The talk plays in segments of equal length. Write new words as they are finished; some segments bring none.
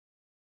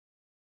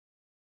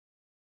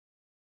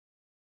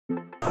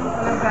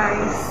Hello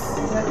guys,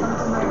 welcome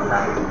to my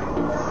vlog.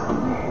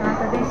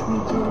 Today's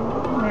video,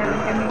 meron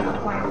kaming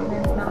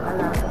appointment ng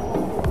ALAGA.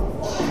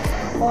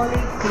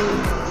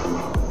 Polyclinic.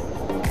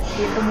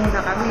 Dito muna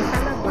kami sa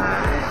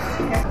labas.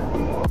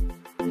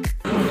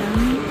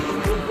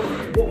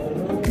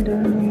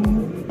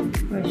 Daming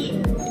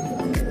question.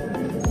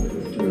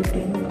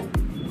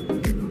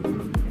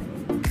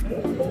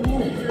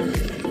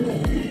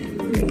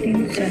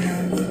 Waiting sa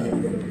namin.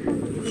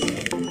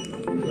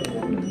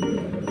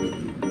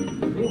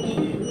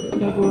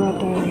 Gagawa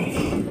tayo.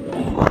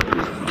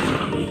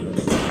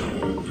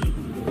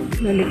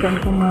 Balikan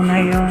ko muna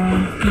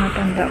yung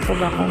matanda ko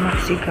baka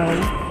magsigaw.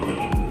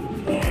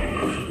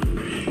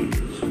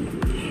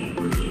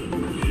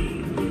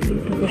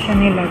 Dito ko siya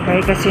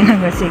nilagay kasi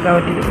nagasigaw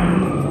dito.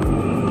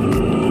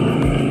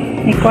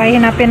 Nikway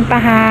hinapin pa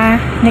ha.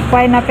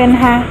 Nikway hinapin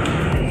ha.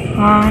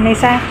 Oh,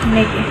 Nisa.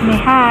 Ni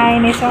hi.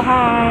 Niso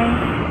hi.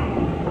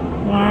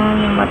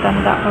 Yan, yung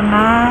matanda ko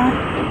na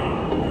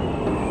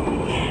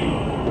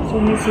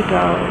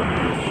sumisigaw.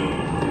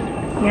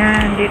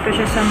 Yan, dito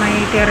siya sa may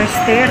terrace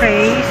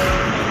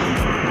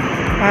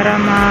para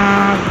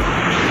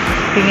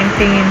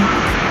mag-tingin-tingin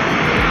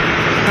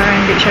para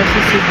hindi siya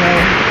sisigaw.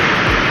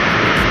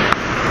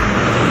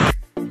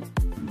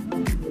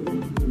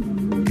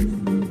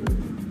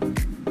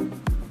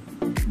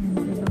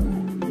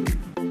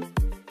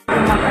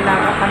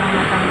 Mag-alaga ka ng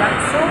matanda.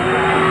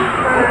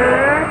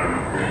 Super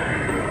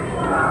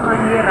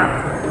mahirap.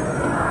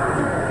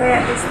 Kaya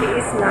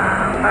tiis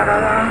lang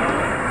para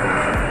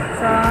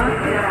sa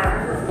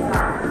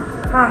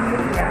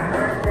pamilya.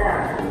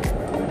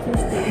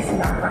 Tiis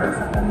lang para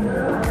sa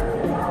pamilya.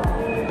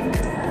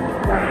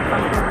 Dahil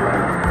pang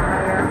problema.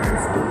 Kaya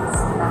tiis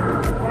lang.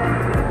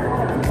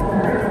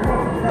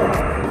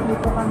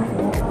 Dito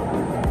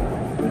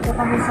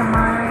kami sa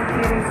may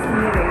terrace.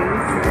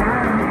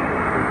 Yan.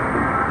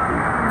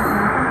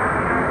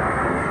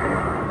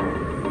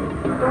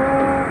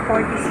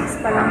 246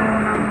 pa lang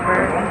yung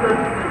number.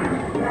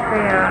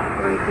 Kaya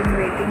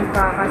waiting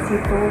pa kasi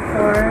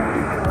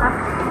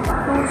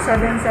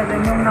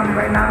 277 yung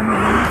number namin.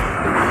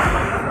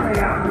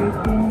 Kaya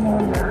waiting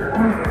muna.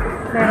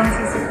 Merong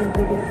CCTV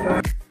dito.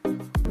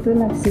 Ito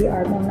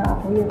nag-CR muna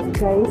ako yun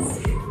guys.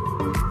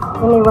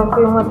 Iniwan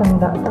ko yung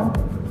matanda ko.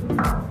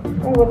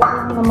 Ay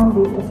wala lang naman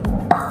dito siya.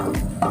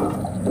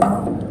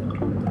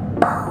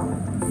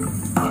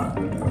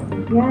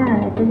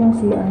 Yan, ito yung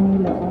CR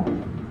nila.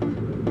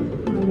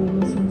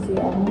 Malinis yung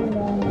CR nila.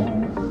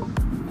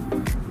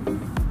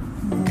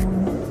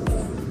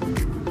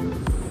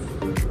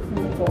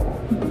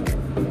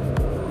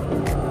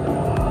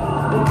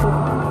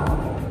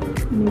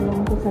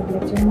 Iniwan ko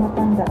saglit yung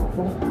matanda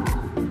ko.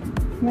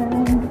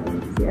 Yan,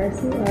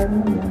 CR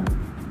naman.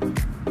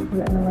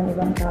 Wala naman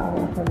ibang tao.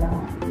 Ako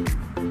lang.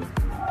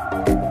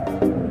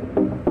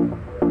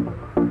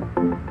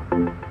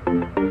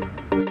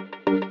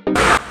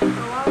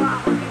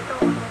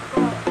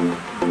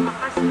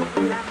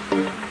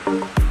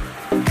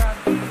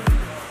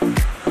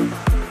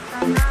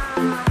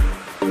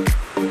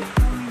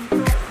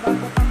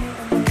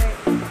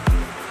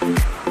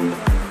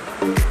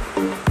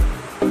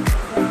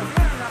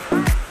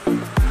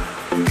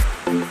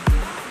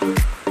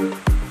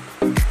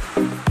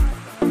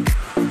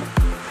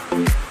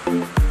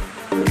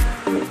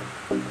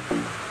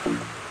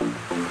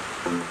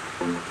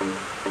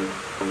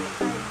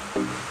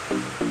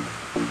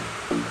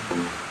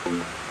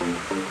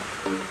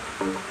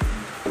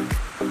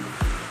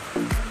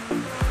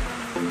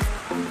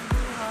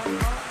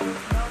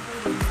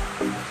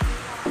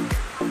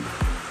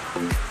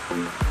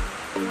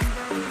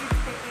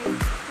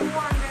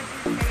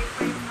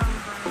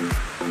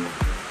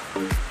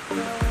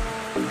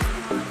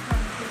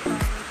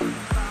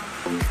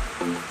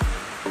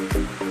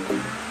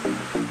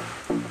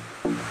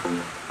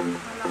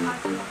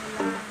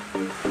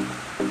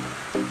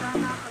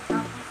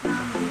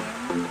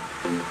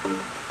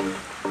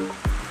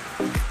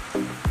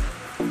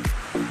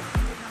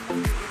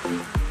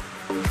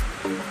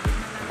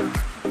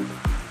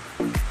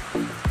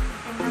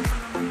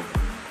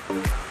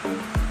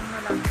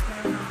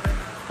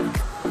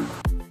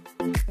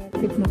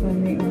 Tip na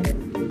kami.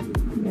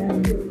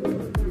 Yan.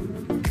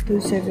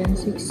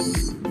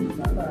 276.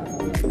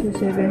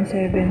 277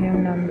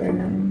 yung number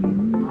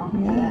namin.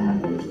 Yan.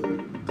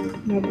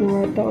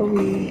 Nagawa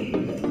taowi.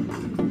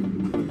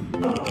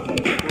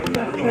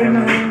 After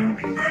ng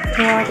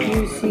what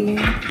you see.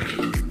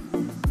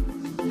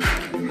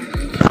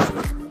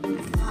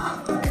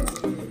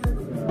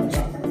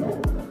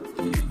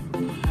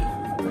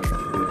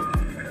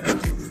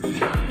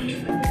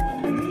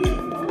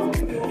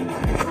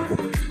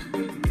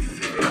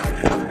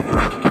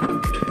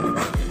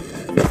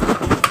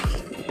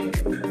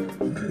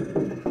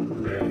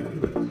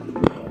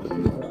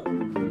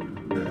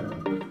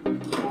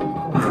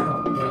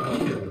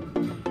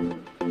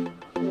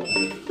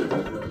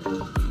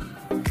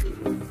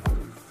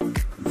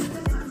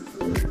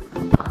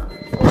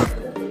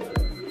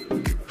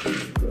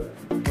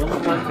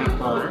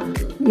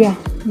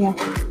 Yeah.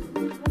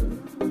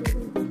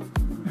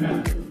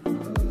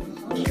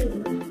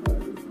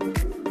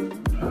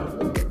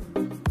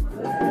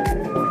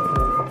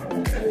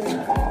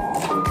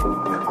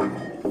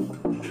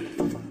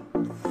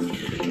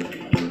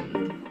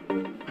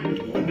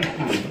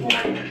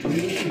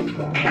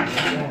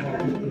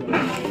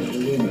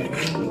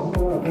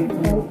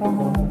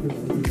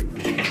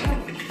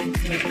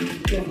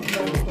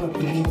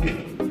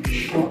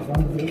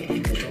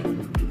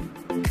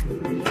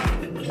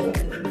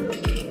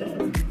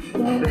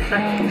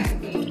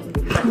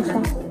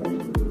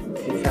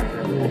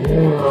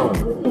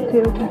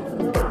 Okay, okay.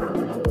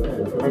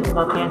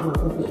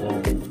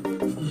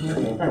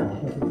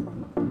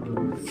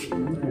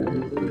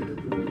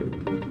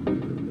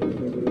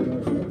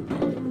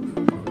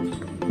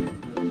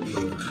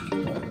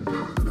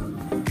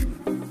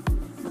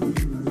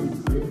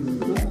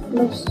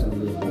 Close.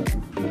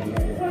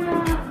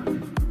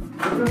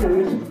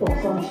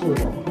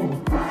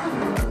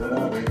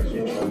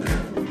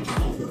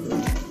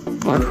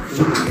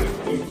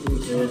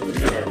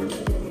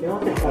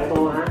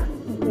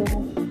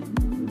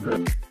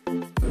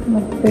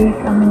 Mag-pay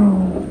kami.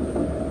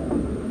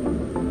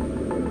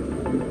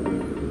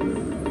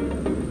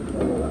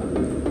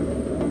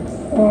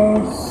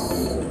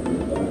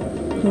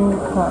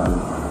 S25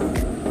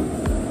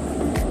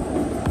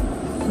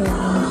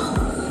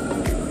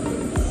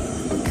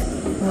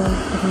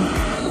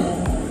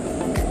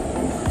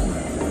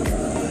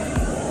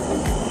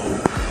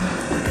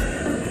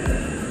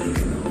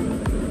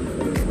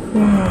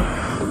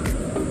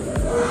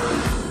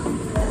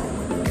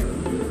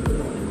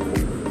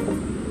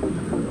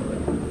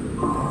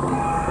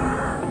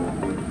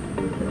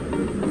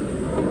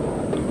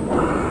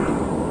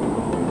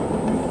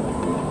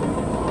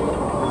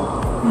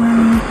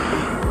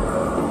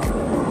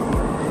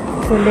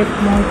 select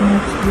mode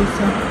next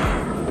visa.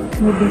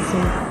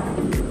 Medicine.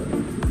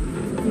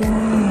 Yeah,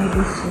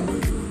 medicine.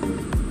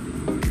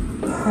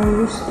 I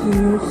wish to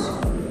use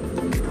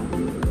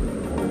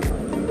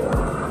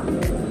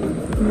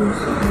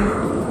it.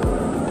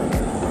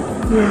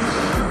 Yes.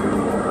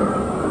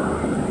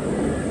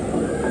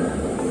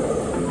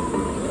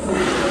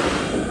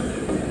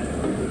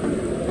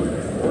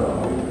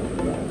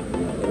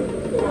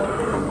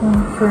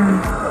 Confirm.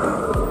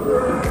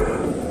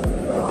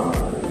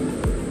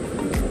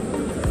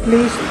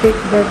 Please tick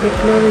the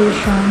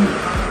declaration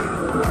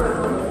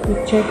to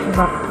check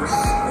box.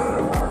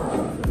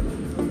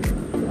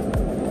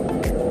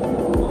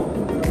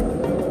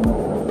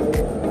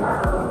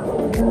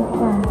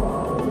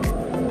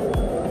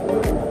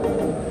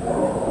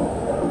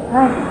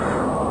 Hi.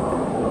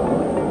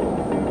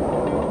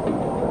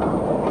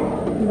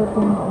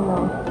 Looking hello.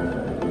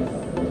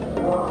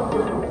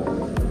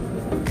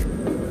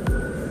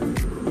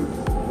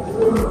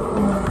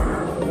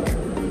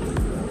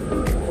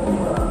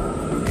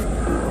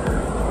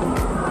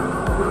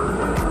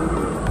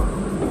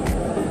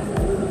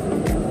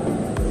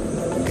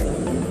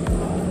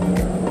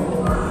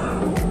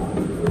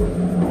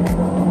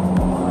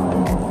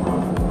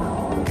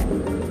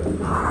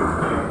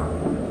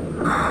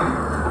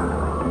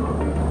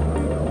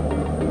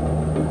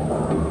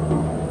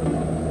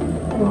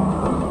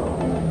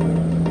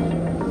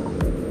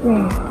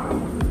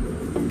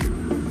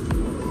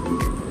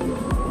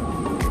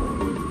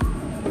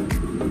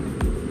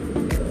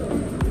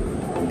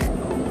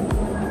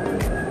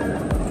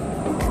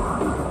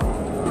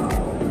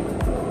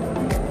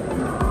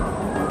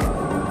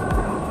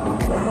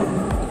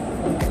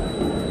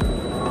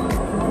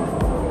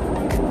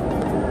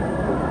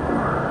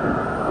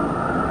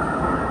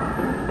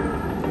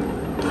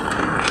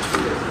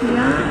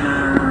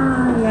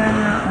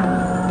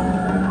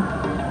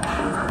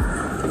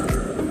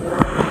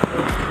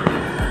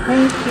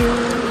 Thank you.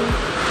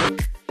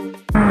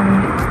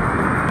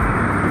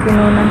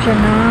 Kinunan siya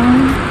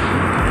ng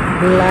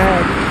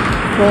blood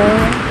for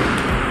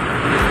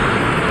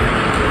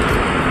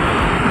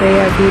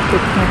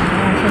diabetic niya,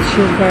 sa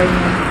sugar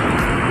niya.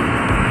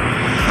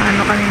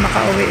 Paano kami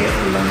makauwi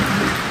ulan?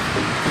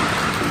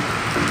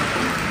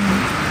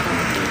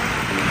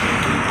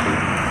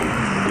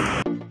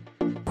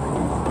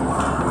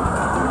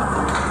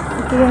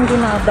 Ito yung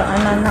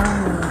dinadaanan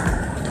namin.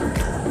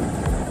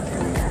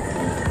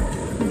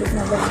 Hindi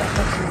nabasa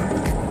kasi.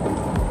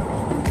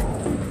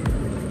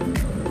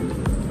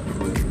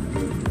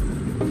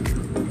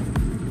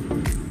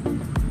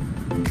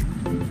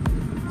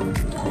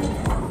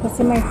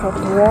 Kasi may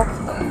footwalk.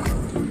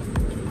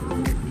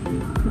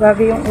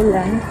 Grabe yung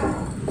ulan.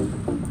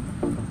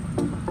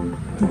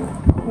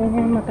 Yan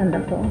yung matanda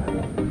ko.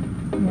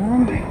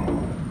 Yan.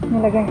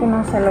 Nilagyan ko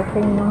ng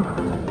salopin yung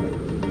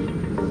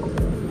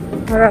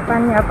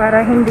harapan niya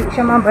para hindi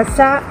siya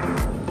mabasa.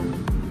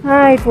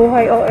 Ay,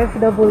 buhay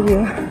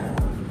OFW.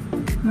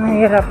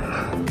 Mahirap.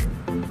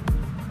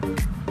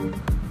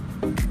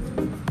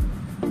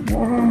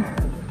 Yan.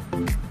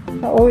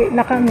 Pauwi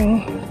na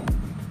kami.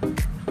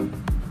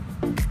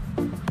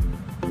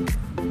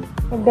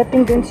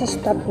 Pagdating dun sa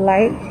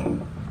stoplight,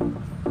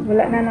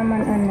 wala na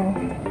naman ano.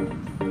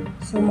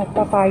 So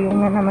magpapayong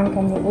na naman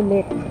kami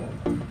ulit.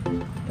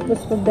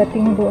 Tapos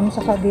pagdating doon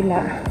sa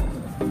kabila,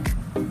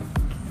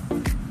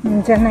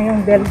 nandyan na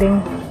yung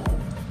building.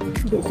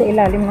 Hindi sa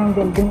ilalim ng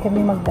building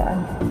kami magdaan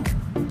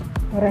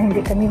para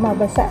hindi kami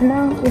mabasa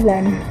ng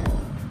ulan.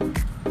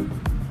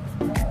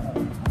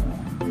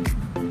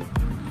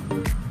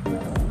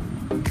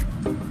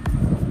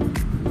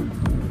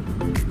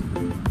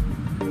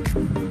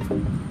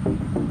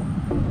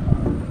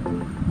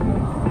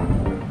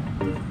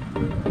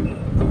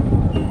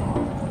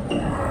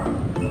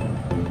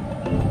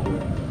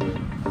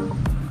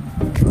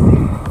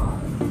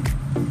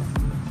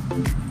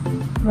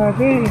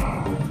 Grabe.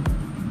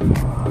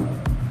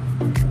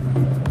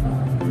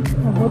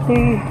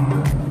 Mabuti.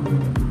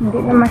 Hindi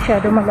na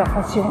masyado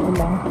malakas yung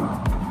ulan.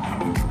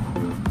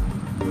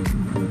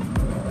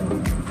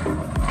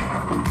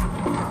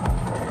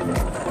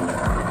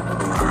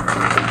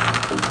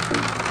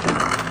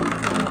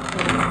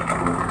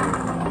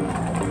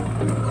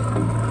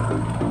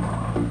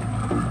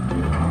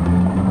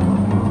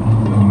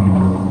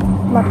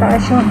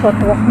 Mataas yung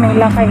footwalk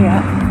nila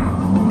kaya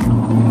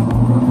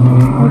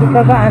hindi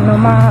ka gaano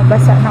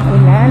mabasa ng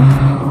ulan.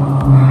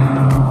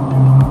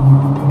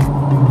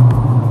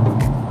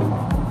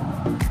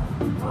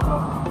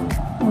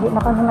 Hindi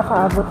na kami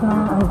nakaabot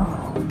ng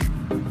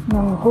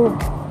ng go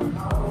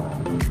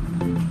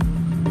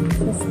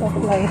sa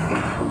stoplight.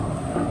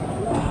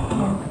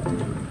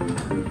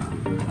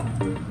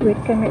 Wait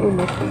kami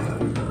ulit.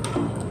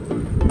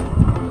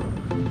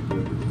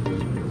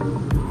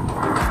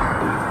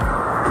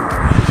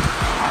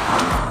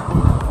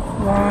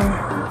 Yan.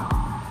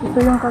 Ito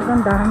yung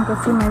kagandahan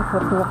kasi may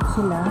footwalk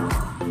sila.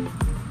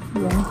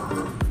 Yan.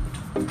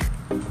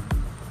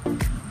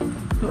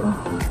 So,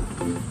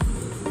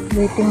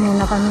 waiting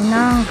muna kami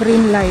ng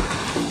green light.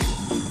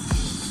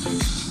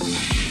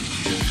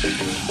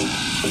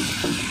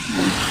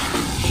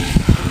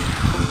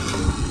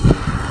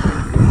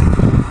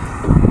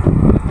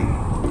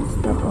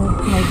 Stop. Oh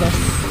my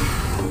gosh.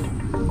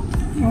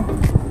 Oh.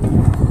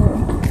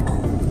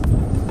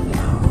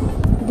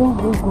 Go,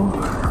 go, go.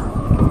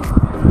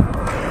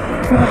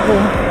 Naku.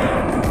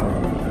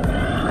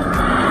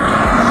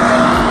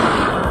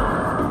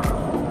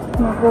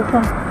 Naku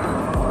ka.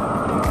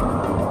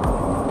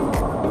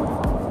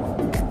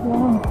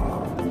 Yan.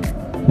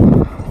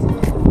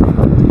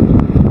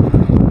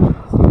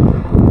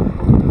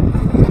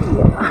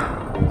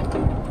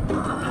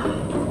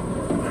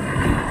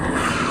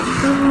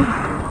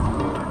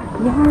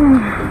 Yan.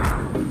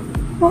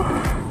 Oh.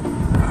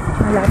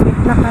 Malapit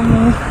na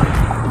kami.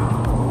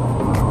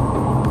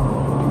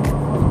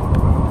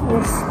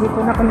 Yes, dito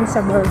na kami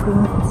sa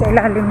building, sa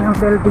ilalim ng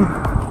building.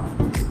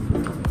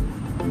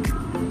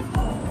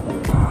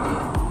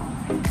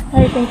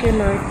 Ay, thank you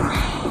Lord.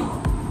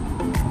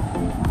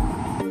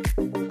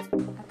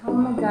 At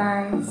home na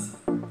guys.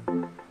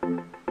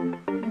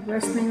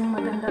 Nag-rest na yung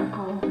matanda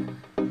ko.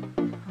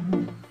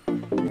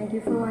 Thank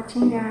you for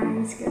watching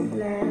guys. God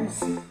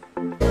bless.